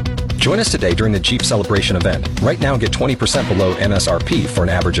Join us today during the Jeep Celebration event. Right now, get 20% below MSRP for an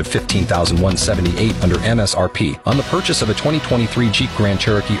average of $15,178 under MSRP on the purchase of a 2023 Jeep Grand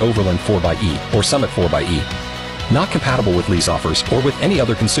Cherokee Overland 4xE or Summit 4xE. Not compatible with lease offers or with any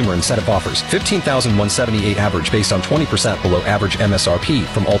other consumer incentive offers. $15,178 average based on 20% below average MSRP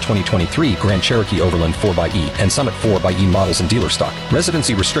from all 2023 Grand Cherokee Overland 4xE and Summit 4xE models in dealer stock.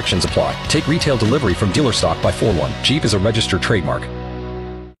 Residency restrictions apply. Take retail delivery from dealer stock by 4/1. Jeep is a registered trademark.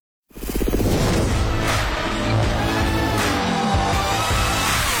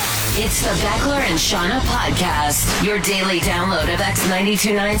 It's the Beckler and Seanna podcast, your daily download of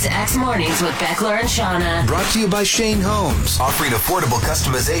X92.9's X Mornings with Beckler and Seanna. Brought to you by Shane Homes, offering affordable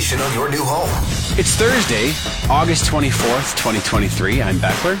customization on your new home. It's Thursday, August 24th, 2023. I'm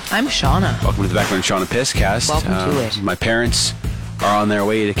Beckler. I'm Seanna. Welcome to the Beckler and Seanna Pisscast. Welcome to it. My parents are on their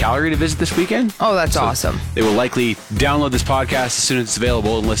way to Calgary to visit this weekend. Oh, that's awesome. They will likely download this podcast as soon as it's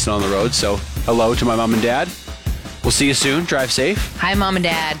available and listen on the road. So hello to my mom and dad. We'll see you soon. Drive safe. Hi, Mom and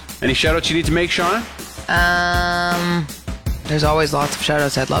Dad. Any shout-outs you need to make, Seanna? There's always lots of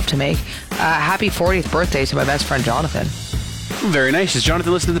shout-outs I'd love to make. Happy 40th birthday to my best friend, Jonathan. Very nice. Does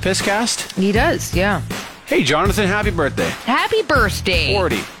Jonathan listen to the Pisscast? He does, yeah. Hey, Jonathan, happy birthday. Happy birthday.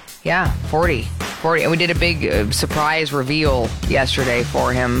 40. Yeah, 40. And we did a big surprise reveal yesterday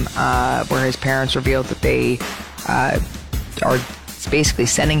for him, where his parents revealed that they are basically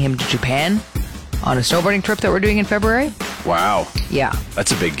sending him to Japan on a snowboarding trip that we're doing in February. Wow. Yeah.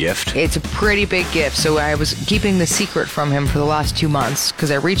 That's a big gift. It's a pretty big gift. So I was keeping the secret from him for the last 2 months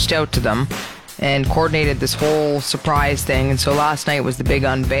because I reached out to them and coordinated this whole surprise thing. And so last night was the big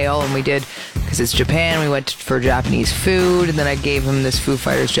unveil, and we did, because it's Japan, we went for Japanese food, and then I gave him this Foo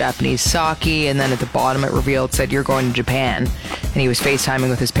Fighters Japanese sake, and then at the bottom it revealed, said, "You're going to Japan." And he was FaceTiming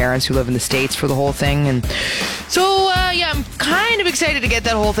with his parents who live in the States for the whole thing. And so, yeah, I'm kind of excited to get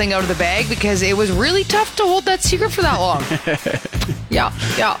that whole thing out of the bag because it was really tough to hold that secret for that long. Yeah.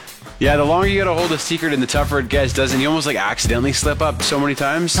 Yeah, the longer you gotta hold a secret and the tougher it gets, doesn't you almost like accidentally slip up so many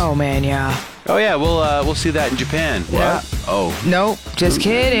times? Oh, man, yeah. Oh yeah, we'll see that in Japan. Yeah. What? Oh. No, just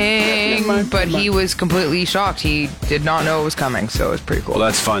kidding. Never mind. But he was completely shocked. He did not know it was coming, so it was pretty cool. Well,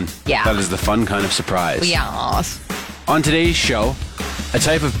 that's fun. Yeah. That is the fun kind of surprise. Yeah. On today's show, a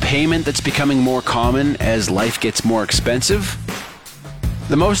type of payment that's becoming more common as life gets more expensive.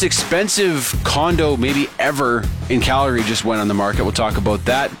 The most expensive condo maybe ever in Calgary just went on the market. We'll talk about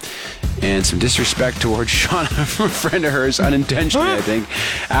that. And some disrespect towards Shauna from a friend of hers, unintentionally, I think,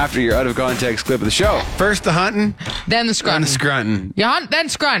 after your out-of-context clip of the show. First the hunting, Then the scrunting. then the scrunting. You hunt, then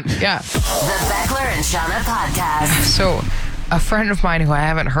scrunt. Yeah. The Beckler and Seanna podcast. So, a friend of mine who I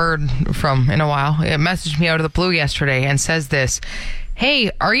haven't heard from in a while, it messaged me out of the blue yesterday and says this: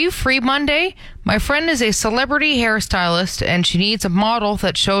 "Hey, are you free Monday? My friend is a celebrity hairstylist and she needs a model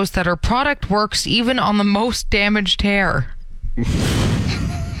that shows that her product works even on the most damaged hair."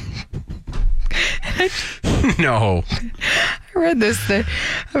 No. I read this thing.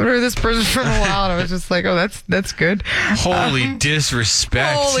 I've heard this person for a while, and I was just like, "Oh, that's good." Holy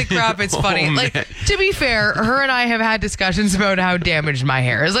disrespect. Holy crap, it's funny. Oh, like, man. to be fair, her and I have had discussions about how damaged my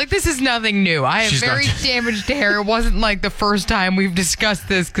hair is. Like, this is nothing new. I have She's very not- damaged hair. It wasn't like the first time we've discussed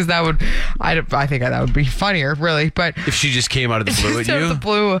this, because that would, I think that would be funnier, really. But If she just came out of the blue at just out of you. the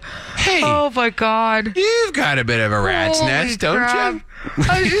blue. Hey. Oh my God. You've got a bit of a rat's Holy nest, don't crap. you?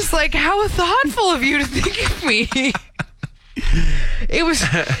 I was just like, how thoughtful of you to think of me. It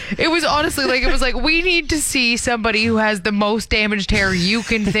was honestly like, it was like, we need to see somebody who has the most damaged hair you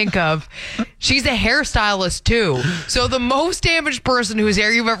can think of. She's a hairstylist too. So the most damaged person whose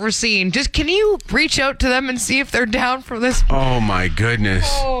hair you've ever seen, just, can you reach out to them and see if they're down for this? Oh my goodness.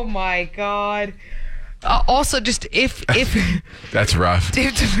 Oh my God. Also, just if That's rough.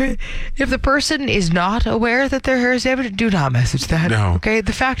 if the person is not aware that their hair is damaged, do not message that. No. Okay.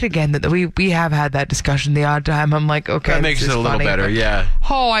 The fact again that we have had that discussion the odd time, I'm like, okay, That makes this it is a little funny, better, but- yeah.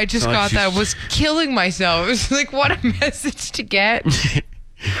 Oh, I just Like got that. she's- I was killing myself. It was like, what a message to get.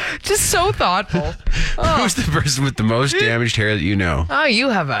 Just so thoughtful. Oh. Who's the person with the most damaged hair that you know? Oh, you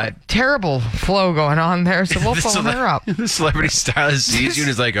have a terrible flow going on there, so we'll phone her up. The celebrity stylist sees you and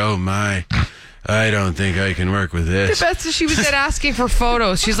is like, oh my, I don't think I can work with The this. best is she was then asking for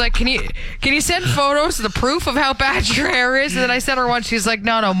photos. She's like, can you send photos of the proof of how bad your hair is? And then I sent her one. She's like,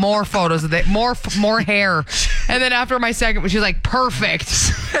 no, more photos of it, more hair. And then after my second one, she's like, perfect.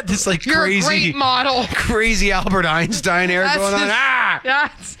 This like You're crazy, a great model. crazy Albert Einstein hair That's going on. just- Ah!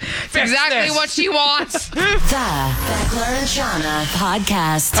 That's exactly this. what she wants. The Beckler and Seanna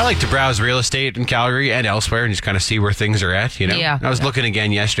podcast. I like to browse real estate in Calgary and elsewhere and just kind of see where things are at, you know? Yeah. I was looking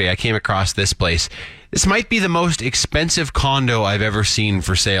again yesterday. I came across this place. This might be the most expensive condo I've ever seen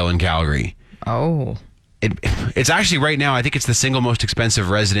for sale in Calgary. Oh. It's actually right now, I think it's the single most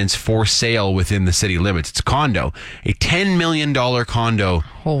expensive residence for sale within the city limits. It's a condo, a $10 million condo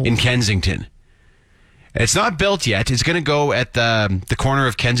in Kensington. It's not built yet. It's going to go at the corner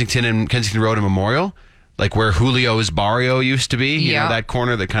of Kensington and Kensington Road and Memorial, like where Julio's Barrio used to be. You know, that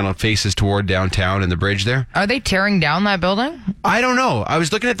corner that kind of faces toward downtown and the bridge there. Are they tearing down that building? I don't know. I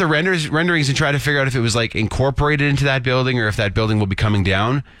was looking at the renderings and trying to figure out if it was like incorporated into that building or if that building will be coming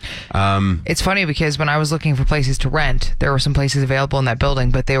down. It's funny because when I was looking for places to rent, there were some places available in that building,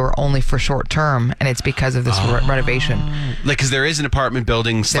 but they were only for short term, and it's because of this renovation. Like, because there is an apartment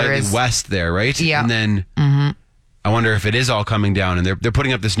building slightly west there, right? Yeah. And then I wonder if it is all coming down, and they're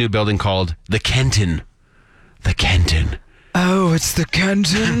putting up this new building called the Kenton. The Kenton. Oh, it's the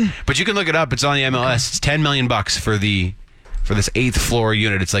Kenton. But you can look it up. It's on the MLS. It's $10 million for this 8th floor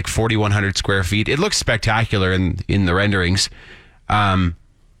unit. It's like 4,100 square feet. It looks spectacular in the renderings.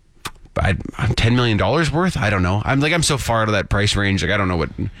 But I'm $10 million worth? I don't know. I'm so far out of that price range. Like, I don't know what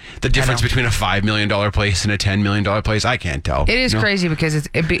the difference between a $5 million place and a $10 million place. I can't tell. It is crazy because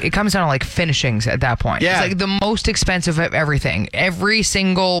it comes down to like finishings at that point. Yeah. It's like the most expensive of everything. Every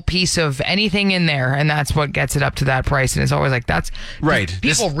single piece of anything in there, and that's what gets it up to that price. And it's always like, that's right.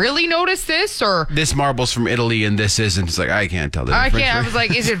 People really notice this, or this marble's from Italy and this isn't. It's like, I can't tell the difference. I can't. I was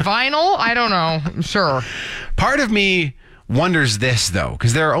like, is it vinyl? I don't know. Sure. Part of me wonders this, though,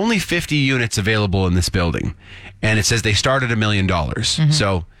 because there are only 50 units available in this building, and it says they start at $1 million.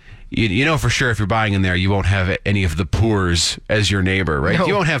 So you know for sure if you're buying in there, you won't have any of the poors as your neighbor, right? No.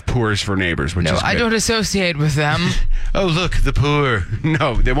 You won't have poors for neighbors, which is good. I don't associate with them. Oh, look, the poor.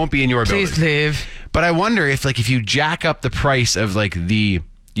 No, they won't be in your building. Please leave. But I wonder if you jack up the price of like the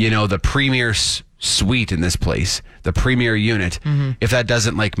premier suite in this place, the premier unit, if that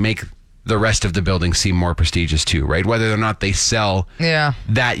doesn't like make the rest of the building seem more prestigious too, right? Whether or not they sell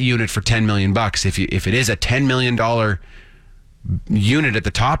that unit for $10 million. If it is a $10 million unit at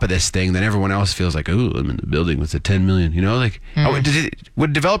the top of this thing, then everyone else feels like, oh, I'm in the building with the $10 million. You know, like,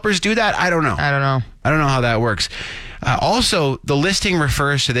 would developers do that? I don't know. I don't know how that works. Also, the listing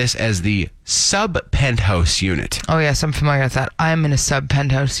refers to this as the sub-penthouse unit. Oh, yes, I'm familiar with that. I'm in a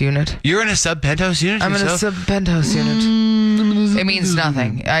sub-penthouse unit. You're in a sub-penthouse unit I'm yourself? in a sub-penthouse unit. It means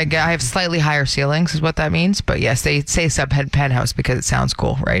nothing. I have slightly higher ceilings is what that means. But yes, they say sub-penthouse because it sounds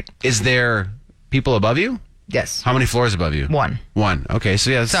cool, right? Is there people above you? Yes. How many floors above you? One. Okay, so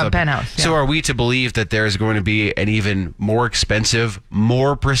yeah. Sub-penthouse. Yeah. So are we to believe that there's going to be an even more expensive,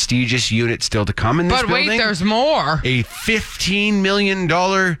 more prestigious unit still to come in this building? But wait, there's more. A $15 million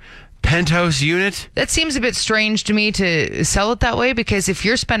penthouse unit? That seems a bit strange to me to sell it that way, because if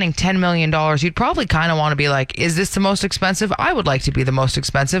you're spending $10 million, you'd probably kind of want to be like, is this the most expensive? I would like to be the most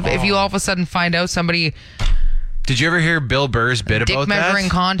expensive. If you all of a sudden find out somebody... Did you ever hear Bill Burr's bit about that? Dick measuring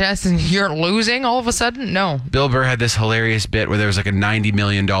contest and you're losing all of a sudden? No. Bill Burr had this hilarious bit where there was like a $90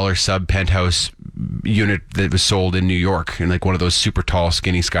 million sub-penthouse unit that was sold in New York in like one of those super tall,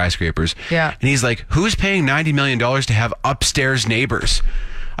 skinny skyscrapers. Yeah. And he's like, who's paying $90 million to have upstairs neighbors?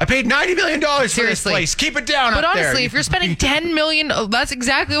 I paid $90 million for this place. Keep it down but up there. But honestly, if you're spending $10 million, that's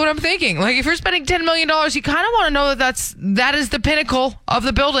exactly what I'm thinking. Like, if you're spending $10 million, you kind of want to know that is the pinnacle of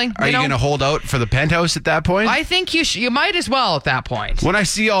the building. Are you going to hold out for the penthouse at that point? I think you might as well at that point. When I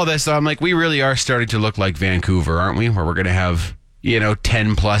see all this, I'm like, we really are starting to look like Vancouver, aren't we? Where we're going to have,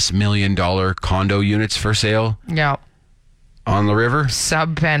 $10+ million condo units for sale. Yeah. On the river?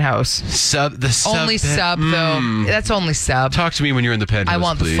 Sub-penthouse. Only sub, though. That's only sub. Talk to me when you're in the penthouse, I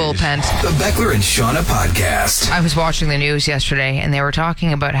want please. the full pent. The Beckler and Seanna podcast. I was watching the news yesterday, and they were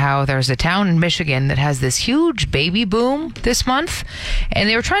talking about how there's a town in Michigan that has this huge baby boom this month, and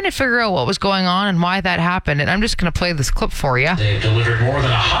they were trying to figure out what was going on and why that happened, and I'm just going to play this clip for you. They've delivered more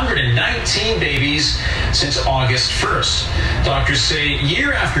than 119 babies since August 1st. Doctors say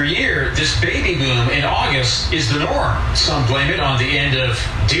year after year, this baby boom in August is the norm. Some blame it on the end of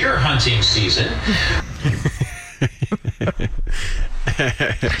deer hunting season.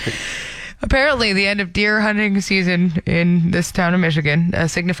 Apparently, the end of deer hunting season in this town of Michigan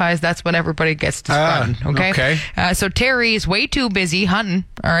signifies that's when everybody gets to scrunting. Okay. So Terry is way too busy hunting.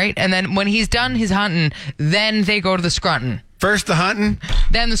 All right, and then when he's done his hunting, then they go to the scrunting. First the hunting,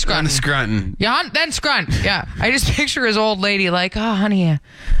 then the scrunting. Then the scrunting. You hunt, then scrunt. Yeah. I just picture his old lady like, oh, honey,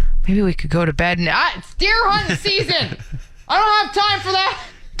 maybe we could go to bed. And it's deer hunting season. I don't have time for that.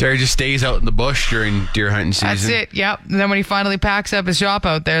 Terry just stays out in the bush during deer hunting season. That's it. Yep. And then when he finally packs up his shop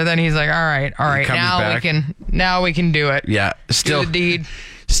out there, then he's like, all right. Now we can do it. Yeah. Still the deed.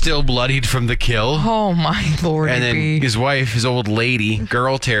 Still bloodied from the kill. Oh my Lord. And then his wife, his old lady,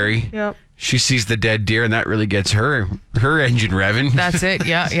 girl Terry. Yep. She sees the dead deer, and that really gets her engine revving. That's it.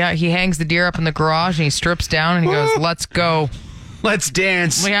 Yeah. He hangs the deer up in the garage, and he strips down, and he goes, "Let's go. Let's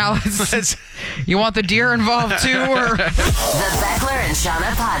dance." Yeah, let's. You want the deer involved too, or? The Beckler and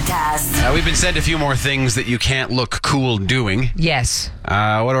Seanna podcast. We've been sent a few more things that you can't look cool doing. Yes.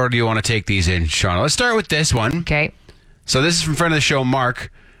 What order do you want to take these in, Shauna? Let's start with this one. Okay. So this is from friend of the show,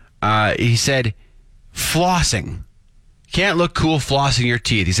 Mark. He said, flossing. Can't look cool flossing your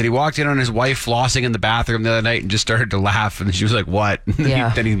teeth. He said he walked in on his wife flossing in the bathroom the other night and just started to laugh. And she was like, what? Yeah.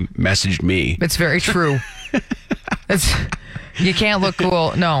 Then he messaged me. It's very true. You can't look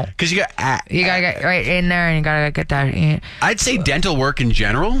cool. No. Because you got to get right in there and you got to get that in. I'd say dental work in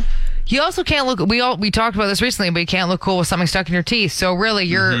general. You also can't look. We talked about this recently, but you can't look cool with something stuck in your teeth. So really,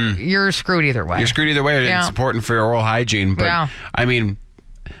 you're screwed either way. You're screwed either way. Yeah. It's important for your oral hygiene. But yeah. I mean,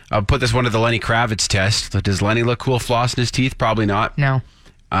 I'll put this one to the Lenny Kravitz test. Does Lenny look cool flossing his teeth? Probably not. No.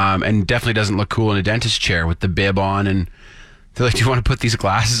 And definitely doesn't look cool in a dentist chair with the bib on. And they're like, do you want to put these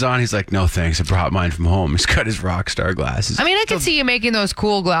glasses on? He's like, no, thanks. I brought mine from home. He's got his rock star glasses. I mean, I could see you making those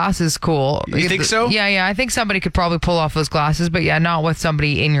cool glasses cool. You think so? Yeah. I think somebody could probably pull off those glasses, but yeah, not with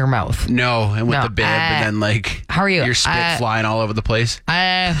somebody in your mouth. No, and with No. the bib, and then like, how are you? Your spit flying all over the place.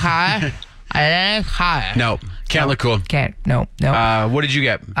 Hi. No, can't look cool. Can't. No. What did you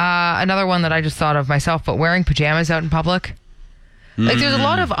get? Another one that I just thought of myself, but wearing pajamas out in public. Like, there's a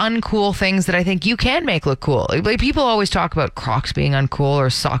lot of uncool things that I think you can make look cool. Like people always talk about Crocs being uncool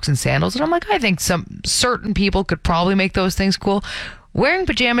or socks and sandals, and I'm like, I think some certain people could probably make those things cool. Wearing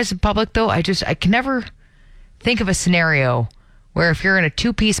pajamas in public, though, I can never think of a scenario where if you're in a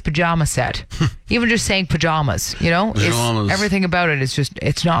two-piece pajama set, even just saying pajamas, everything about it is just,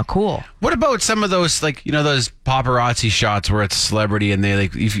 it's not cool. What about some of those, like, those paparazzi shots where it's celebrity and they,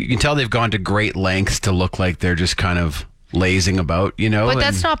 like, you can tell they've gone to great lengths to look like they're just kind of lazing about, But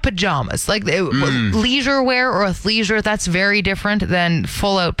that's not pajamas. Like leisure wear or athleisure, that's very different than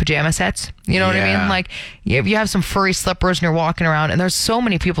full out pajama sets. You know what I mean? Like if you have some furry slippers and you're walking around, and there's so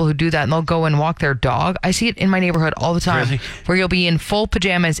many people who do that, and they'll go and walk their dog. I see it in my neighborhood all the time, really? Where you'll be in full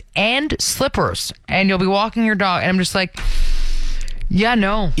pajamas and slippers, and you'll be walking your dog, and I'm just like, yeah,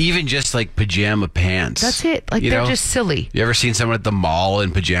 no. Even just like pajama pants. That's it. Like they're just silly. You ever seen someone at the mall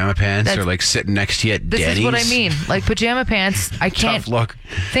in pajama pants or like sitting next to you at Denny's? This is what I mean. Like pajama pants, I can't. Tough look.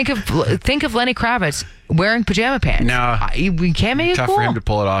 Think of Lenny Kravitz wearing pajama pants. No. We can't make it tough cool. for him to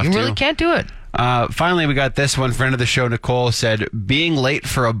pull it off, You too. really can't do it. Finally, we got this one. Friend of the show, Nicole, said, being late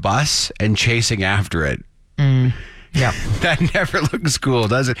for a bus and chasing after it. Yeah. That never looks cool,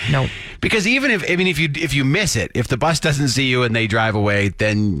 does it? No. Because even if you miss it, if the bus doesn't see you and they drive away,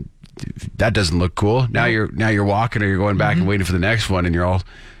 then that doesn't look cool. Now you're walking or you're going back and waiting for the next one, and you're all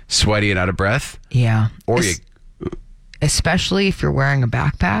sweaty and out of breath. Yeah. Or especially if you're wearing a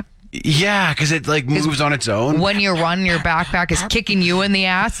backpack. Yeah, because it like moves on its own. When you run, your backpack is kicking you in the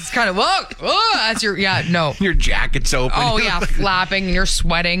ass. It's kind of that's your no. Your jacket's open. Oh yeah, flapping, and you're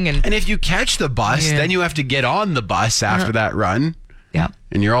sweating, and if you catch the bus, then you have to get on the bus after that run. Yeah,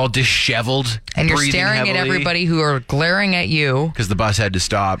 and you're all disheveled, and you're staring at everybody who are glaring at you because the bus had to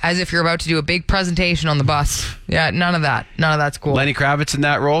stop, as if you're about to do a big presentation on the bus. Yeah, none of that's cool. Lenny Kravitz in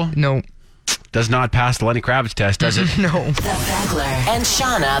that role? No. Does not pass the Lenny Kravitz test, does it? No. The Beckler and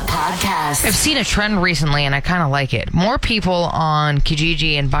Seanna podcast. I've seen a trend recently, and I kind of like it. More people on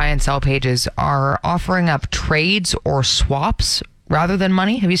Kijiji and buy and sell pages are offering up trades or swaps rather than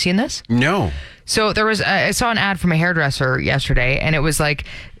money. Have you seen this? No. So I saw an ad from a hairdresser yesterday, and it was like,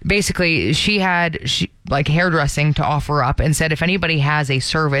 basically she had like hairdressing to offer up, and said if anybody has a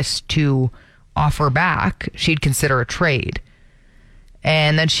service to offer back, she'd consider a trade.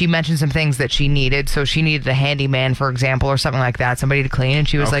 And then she mentioned some things that she needed. So she needed a handyman, for example, or something like that, somebody to clean. And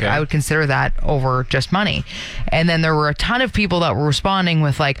she was like, I would consider that over just money. And then there were a ton of people that were responding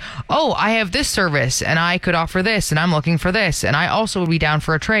with like, oh, I have this service and I could offer this and I'm looking for this. And I also would be down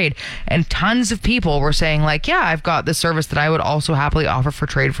for a trade. And tons of people were saying like, yeah, I've got this service that I would also happily offer for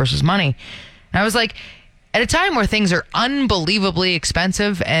trade versus money. And I was like, at a time where things are unbelievably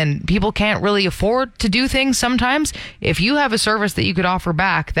expensive and people can't really afford to do things sometimes, if you have a service that you could offer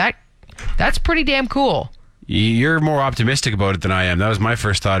back, that's pretty damn cool. You're more optimistic about it than I am. That was my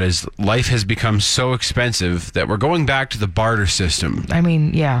first thought, is life has become so expensive that we're going back to the barter system. I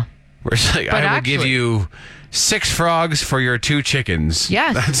mean, yeah. Where it's like, I will give you 6 frogs for your 2 chickens.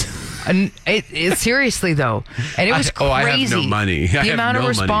 Yes. It seriously though, and it was crazy. I have no money. The amount of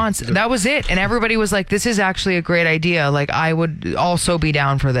response, that was it, and everybody was like, "This is actually a great idea. Like, I would also be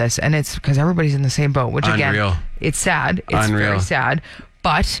down for this." And it's because everybody's in the same boat. Which again, it's sad. It's very sad.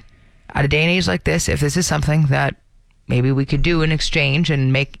 But at a day and age like this, if this is something that maybe we could do in exchange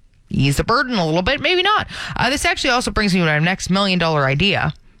and make ease the burden a little bit, maybe not. This actually also brings me to my next $1 million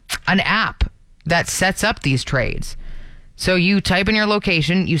idea, an app that sets up these trades. So you type in your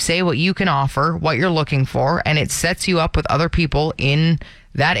location, you say what you can offer, what you're looking for, and it sets you up with other people in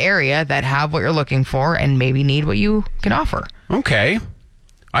that area that have what you're looking for and maybe need what you can offer. Okay.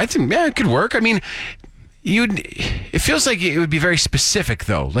 I think, it could work. I mean, it feels like it would be very specific,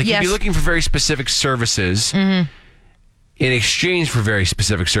 though. Like, yes. You'd be looking for very specific services in exchange for very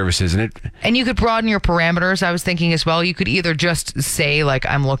specific services. And you could broaden your parameters. I was thinking as well, you could either just say, like,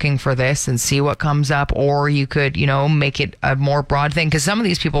 I'm looking for this and see what comes up, or you could, make it a more broad thing. Because some of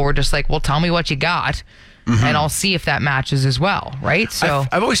these people were just like, well, tell me what you got, and I'll see if that matches as well, right? So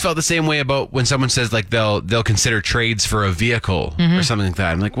I've always felt the same way about when someone says, like, they'll consider trades for a vehicle or something like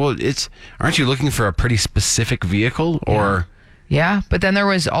that. I'm like, well, aren't you looking for a pretty specific vehicle? Or... Yeah, but then there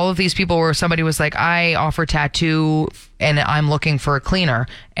was all of these people where somebody was like, I offer tattoo and I'm looking for a cleaner.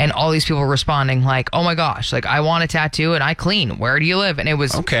 And all these people were responding like, oh my gosh, like I want a tattoo and I clean. Where do you live? And it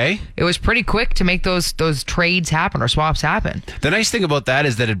was okay. It was pretty quick to make those trades happen or swaps happen. The nice thing about that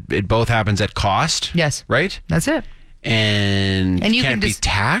is that it both happens at cost. Yes. Right? That's it. And you can't be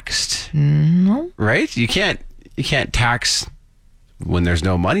taxed. No. Right? You can't tax when there's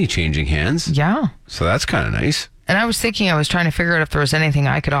no money changing hands. Yeah. So that's kind of nice. And I was trying to figure out if there was anything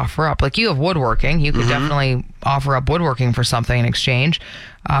I could offer up. Like, you have woodworking. You could definitely offer up woodworking for something in exchange.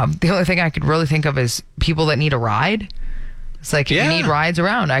 The only thing I could really think of is people that need a ride. It's like, if you need rides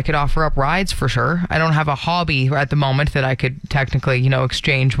around, I could offer up rides for sure. I don't have a hobby at the moment that I could technically,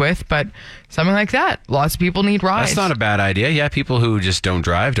 exchange with, but something like that. Lots of people need rides. That's not a bad idea. Yeah, people who just don't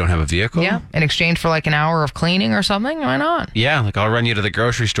drive, don't have a vehicle. Yeah, in exchange for like an hour of cleaning or something. Why not? Yeah, like I'll run you to the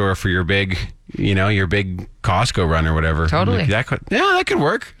grocery store for your big Costco run or whatever. Totally. That could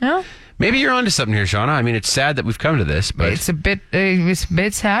work. Yeah. Maybe you're onto something here, Shauna. I mean, it's sad that we've come to this, but it's a bit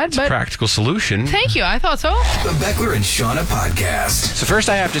sad, it's but a practical solution. Thank you. I thought so. The Beckler and Seanna podcast. So first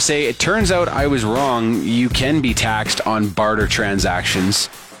I have to say, it turns out I was wrong. You can be taxed on barter transactions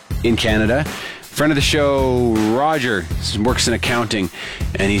in Canada. Friend of the show, Roger, works in accounting,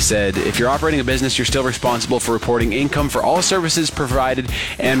 and he said, if you're operating a business, you're still responsible for reporting income for all services provided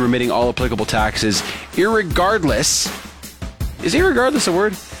and remitting all applicable taxes, irregardless. Is irregardless a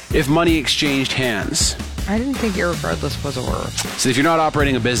word? If money exchanged hands. I didn't think irregardless was a word. So if you're not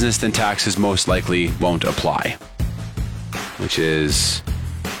operating a business, then taxes most likely won't apply. Which is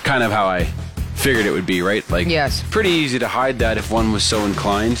kind of how I figured it would be, right? Like, yes. Pretty easy to hide that if one was so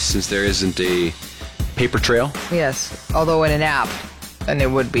inclined, since there isn't a paper trail. Yes, although in an app, then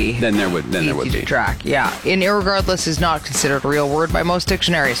it would be. Then there would easy be. To track. Yeah, and irregardless is not considered a real word by most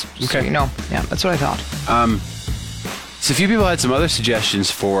dictionaries. Just okay. So yeah, that's what I thought. So a few people had some other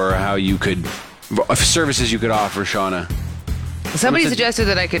suggestions for how you could, services you could offer, Shauna. Somebody suggested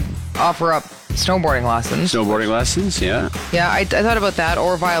that I could offer up snowboarding lessons. Snowboarding lessons, yeah. Yeah, I thought about that,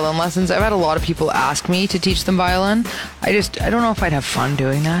 or violin lessons. I've had a lot of people ask me to teach them violin. I don't know if I'd have fun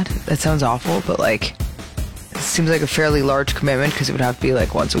doing that. That sounds awful, but like, it seems like a fairly large commitment because it would have to be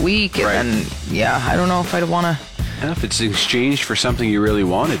like once a week. And then, yeah, I don't know if I'd want to. Yeah, if it's exchanged for something you really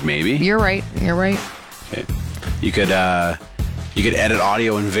wanted, maybe. You're right. Okay. You could edit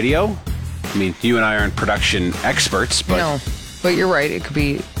audio and video. I mean, you and I aren't production experts, but... No, but you're right. It could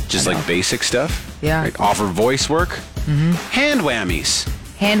be... Just like basic stuff? Yeah. Like offer voice work? Mm-hmm. Hand whammies.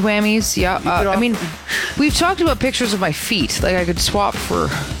 Hand whammies, yeah. I mean, we've talked about pictures of my feet. Like, I could swap for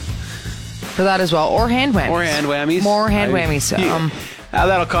that as well. Or hand whammies. More hand whammies.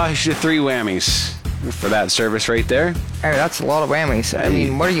 That'll cost you 3 whammies for that service right there. Hey, that's a lot of whammies. I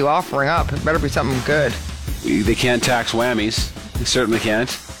mean, what are you offering up? It better be something good. They can't tax whammies. They certainly can't.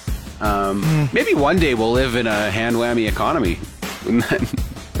 Maybe one day we'll live in a hand whammy economy.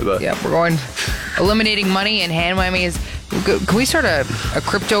 Yeah, we're going eliminating money and hand whammies. Can we start a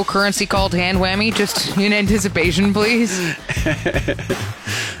cryptocurrency called hand whammy? Just in anticipation, please.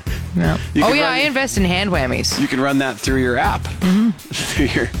 No. I invest in hand whammies. You can run that through your app.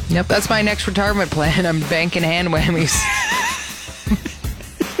 Mm-hmm. Yep, that's my next retirement plan. I'm banking hand whammies.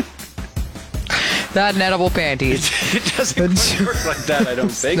 That and edible panties. It doesn't work like that, I don't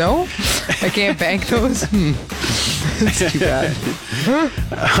think. No? I can't bank those? That's too bad.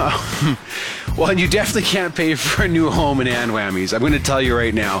 Well, and you definitely can't pay for a new home in hand whammies. I'm going to tell you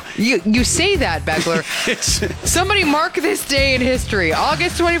right now. You say that, Beckler. Somebody mark this day in history.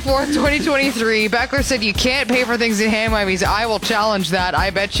 August 24th, 2023. Beckler said you can't pay for things in hand whammies. I will challenge that. I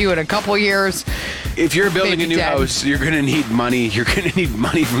bet you in a couple years if you're building Maybe a new 10. house, you're going to need money. You're going to need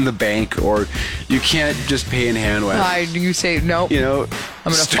money from the bank, or you can't just pay in hand whammies. You say no. You know,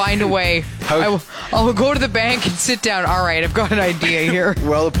 I'm going to find a way. I'll go to the bank and sit down. All right, I've got an idea here.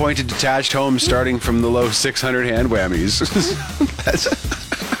 well-appointed detached homes starting from the low 600 hand whammies.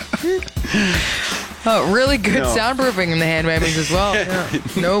 Really good soundproofing in the hand whammies as well.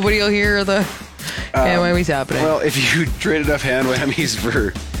 Yeah. Nobody will hear the hand whammies happening. Well, if you trade enough hand whammies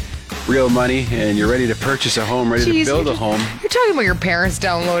for real money and you're ready to purchase a home, ready to build a home. You're talking about your parents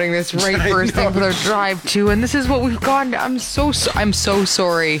downloading this right first thing for their drive too, and this is what we've gone. I'm so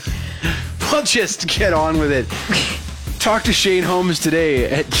sorry. Well, just get on with it. Talk to Shane Holmes today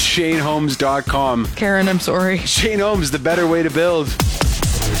at shaneholmes.com. Karen, I'm sorry. Shane Holmes, the better way to build.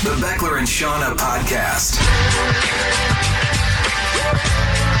 The Beckler and Seanna Podcast.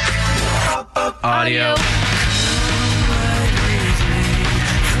 Audio.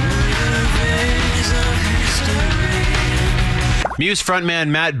 Muse frontman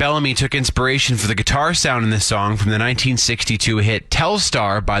Matt Bellamy took inspiration for the guitar sound in this song from the 1962 hit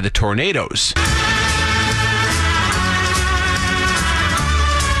Telstar by the Tornadoes.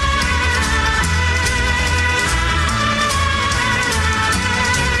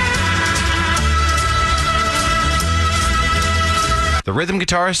 The rhythm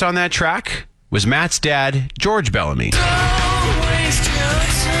guitarist on that track was Matt's dad, George Bellamy.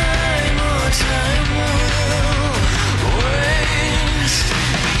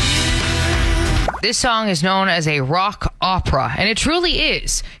 This song is known as a rock opera, and it truly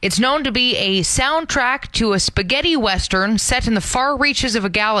is. It's known to be a soundtrack to a spaghetti western set in the far reaches of a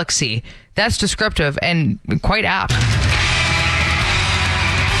galaxy. That's descriptive and quite apt.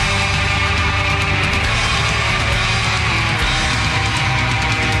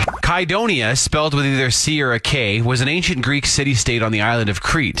 Kydonia, spelled with either C or a K, was an ancient Greek city-state on the island of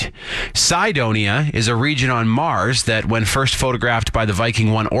Crete. Cydonia is a region on Mars that, when first photographed by the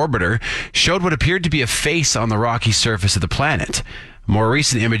Viking 1 orbiter, showed what appeared to be a face on the rocky surface of the planet. More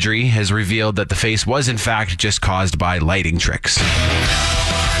recent imagery has revealed that the face was in fact just caused by lighting tricks.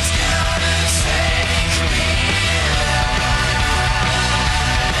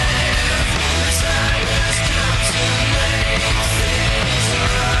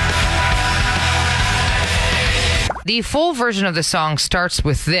 The full version of the song starts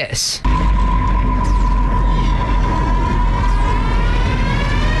with this.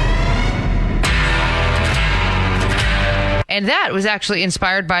 And that was actually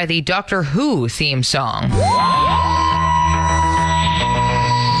inspired by the Doctor Who theme song.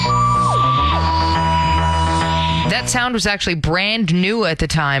 That sound was actually brand new at the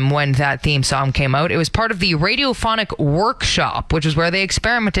time when that theme song came out. It was part of the radiophonic workshop, which is where they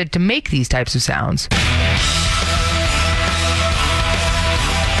experimented to make these types of sounds.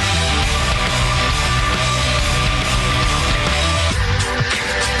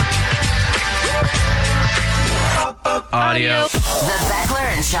 Audio. The Beckler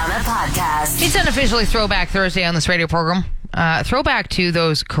and Seanna Podcast. It's unofficially Throwback Thursday on this radio program. Throwback to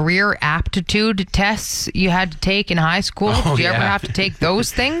those career aptitude tests you had to take in high school. Did you ever have to take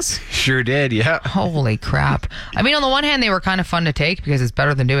those things? Sure did, yeah. Holy crap. I mean, on the one hand, they were kind of fun to take because it's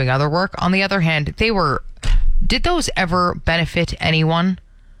better than doing other work. On the other hand, did those ever benefit anyone?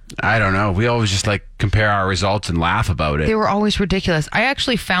 I don't know. We always just compare our results and laugh about it. They were always ridiculous. I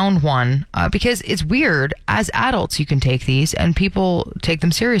actually found one because it's weird. As adults, you can take these and people take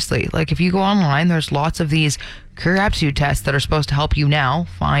them seriously. Like if you go online, there's lots of these career aptitude tests that are supposed to help you now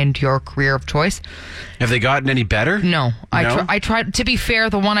find your career of choice. Have they gotten any better? No. I tried. To be fair,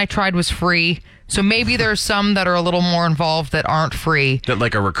 the one I tried was free. So maybe there's some that are a little more involved that aren't free. That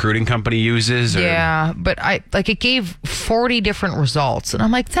a recruiting company uses? Or? Yeah, but it gave 40 different results. And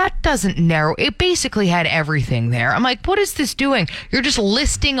I'm like, that doesn't narrow. It basically had everything there. I'm like, what is this doing? You're just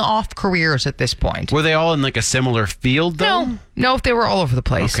listing off careers at this point. Were they all in a similar field though? No, they were all over the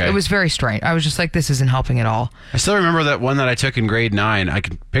place. Okay. It was very strange. I was just like, this isn't helping at all. I still remember that one that I took in grade 9. I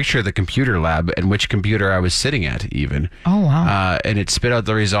can picture the computer lab and which computer I was sitting at even. Oh, wow. And it spit out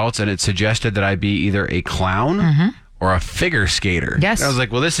the results and it suggested that I be either a clown or a figure skater. Yes. And I was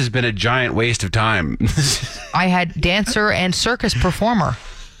like, well, this has been a giant waste of time. I had dancer and circus performer.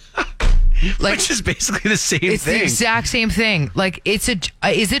 Which is basically the same thing. It's the exact same thing. Is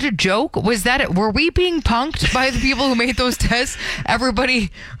it a joke? Were we being punked by the people who made those tests?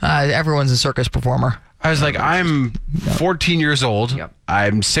 Everyone's a circus performer. I was like, I'm 14 years old. Yep.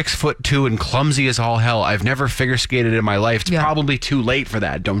 I'm 6'2" and clumsy as all hell. I've never figure skated in my life. It's probably too late for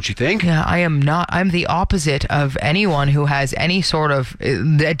that, don't you think? Yeah, I am not. I'm the opposite of anyone who has any sort of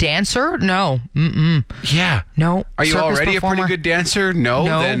a dancer. No. Mm-mm. Yeah. No. Are you already a pretty good dancer? No.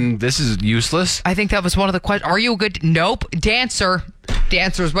 Then this is useless. I think that was one of the questions. Are you a good? Nope. Dancer.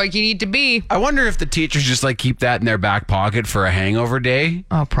 Dancer's what you need to be. I wonder if the teachers just like keep that in their back pocket for a hangover day.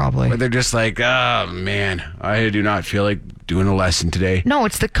 Oh, probably. Where they're just like, oh man, I do not feel like doing a lesson today. No,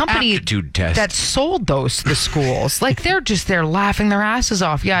 it's the company aptitude test that sold those to the schools. Like they're just there laughing their asses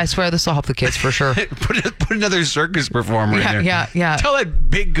off. Yeah, I swear this will help the kids for sure. put another circus performer in there. Yeah. Tell that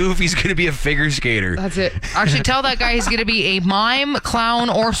big goofy's going to be a figure skater. That's it. Actually, tell that guy he's going to be a mime, clown,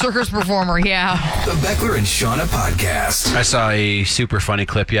 or circus performer. Yeah. The Beckler and Seanna podcast. I saw a super funny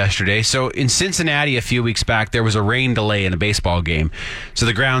clip yesterday. So in Cincinnati a few weeks back, there was a rain delay in a baseball game. So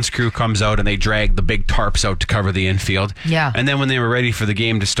the grounds crew comes out and they drag the big tarps out to cover the infield. Yeah. And then when they were ready for the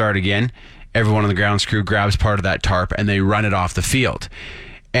game to start again, everyone on the grounds crew grabs part of that tarp and they run it off the field.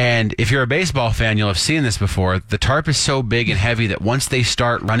 And if you're a baseball fan, you'll have seen this before. The tarp is so big and heavy that once they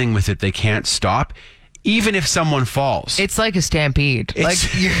start running with it, they can't stop, even if someone falls. It's like a stampede.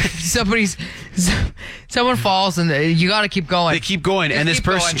 Someone falls and you got to keep going. They keep going, and this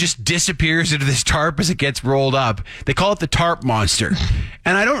person just disappears into this tarp as it gets rolled up. They call it the tarp monster.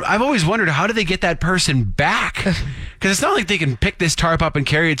 And I've always wondered, how do they get that person back? Because it's not like they can pick this tarp up and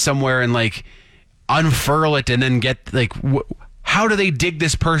carry it somewhere and like unfurl it and then get like. How do they dig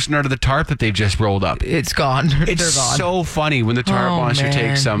this person out of the tarp that they've just rolled up? It's gone. It's They're gone. so funny when the tarp monster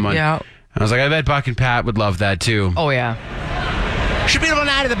takes someone. Yeah. I was like, I bet Buck and Pat would love that too. Oh, yeah. Should be a little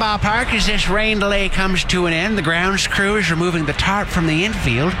night at the ballpark as this rain delay comes to an end. The grounds crew is removing the tarp from the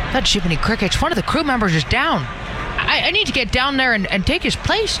infield. That Jiminy Cricket's one of the crew members is down. I need to get down there and take his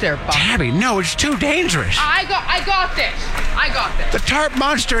place there, Buck. Tabby, no, it's too dangerous. I got this. The tarp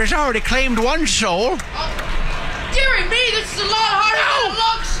monster has already claimed one soul. Dearie me, this is a lot harder than it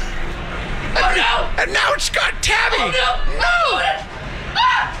looks. Oh, no. And now it's got Tabby. Oh, no.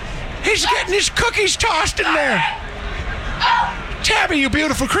 Ah! He's getting his cookies tossed in there. Tabby, you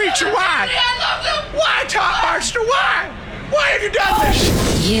beautiful creature, why? I love them. Why, tarp monster, why? Why have you done this?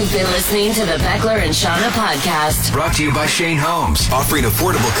 You've been listening to the Beckler and Seanna podcast. Brought to you by Shane Homes, offering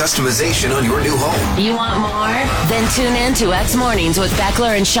affordable customization on your new home. You want more? Then tune in to X Mornings with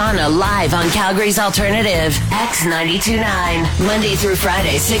Beckler and Seanna live on Calgary's alternative, X929. Monday through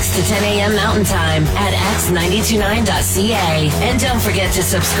Friday, 6 to 10 a.m. Mountain Time at x929.ca. And don't forget to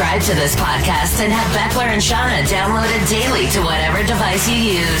subscribe to this podcast and have Beckler and Seanna downloaded daily to whatever device you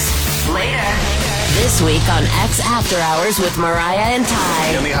use. Later. This week on X After Hours with Mariah and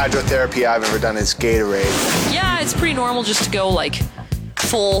Ty. The only hydrotherapy I've ever done is Gatorade. Yeah, it's pretty normal just to go like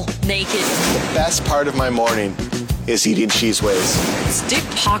full naked. The best part of my morning is eating cheese whiz. It's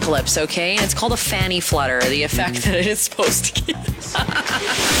dick-pocalypse, okay? And it's called a fanny flutter, the effect that it is supposed to give. X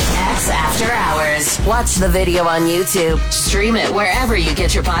After Hours. Watch the video on YouTube. Stream it wherever you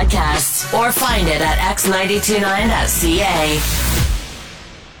get your podcasts. Or find it at x929.ca.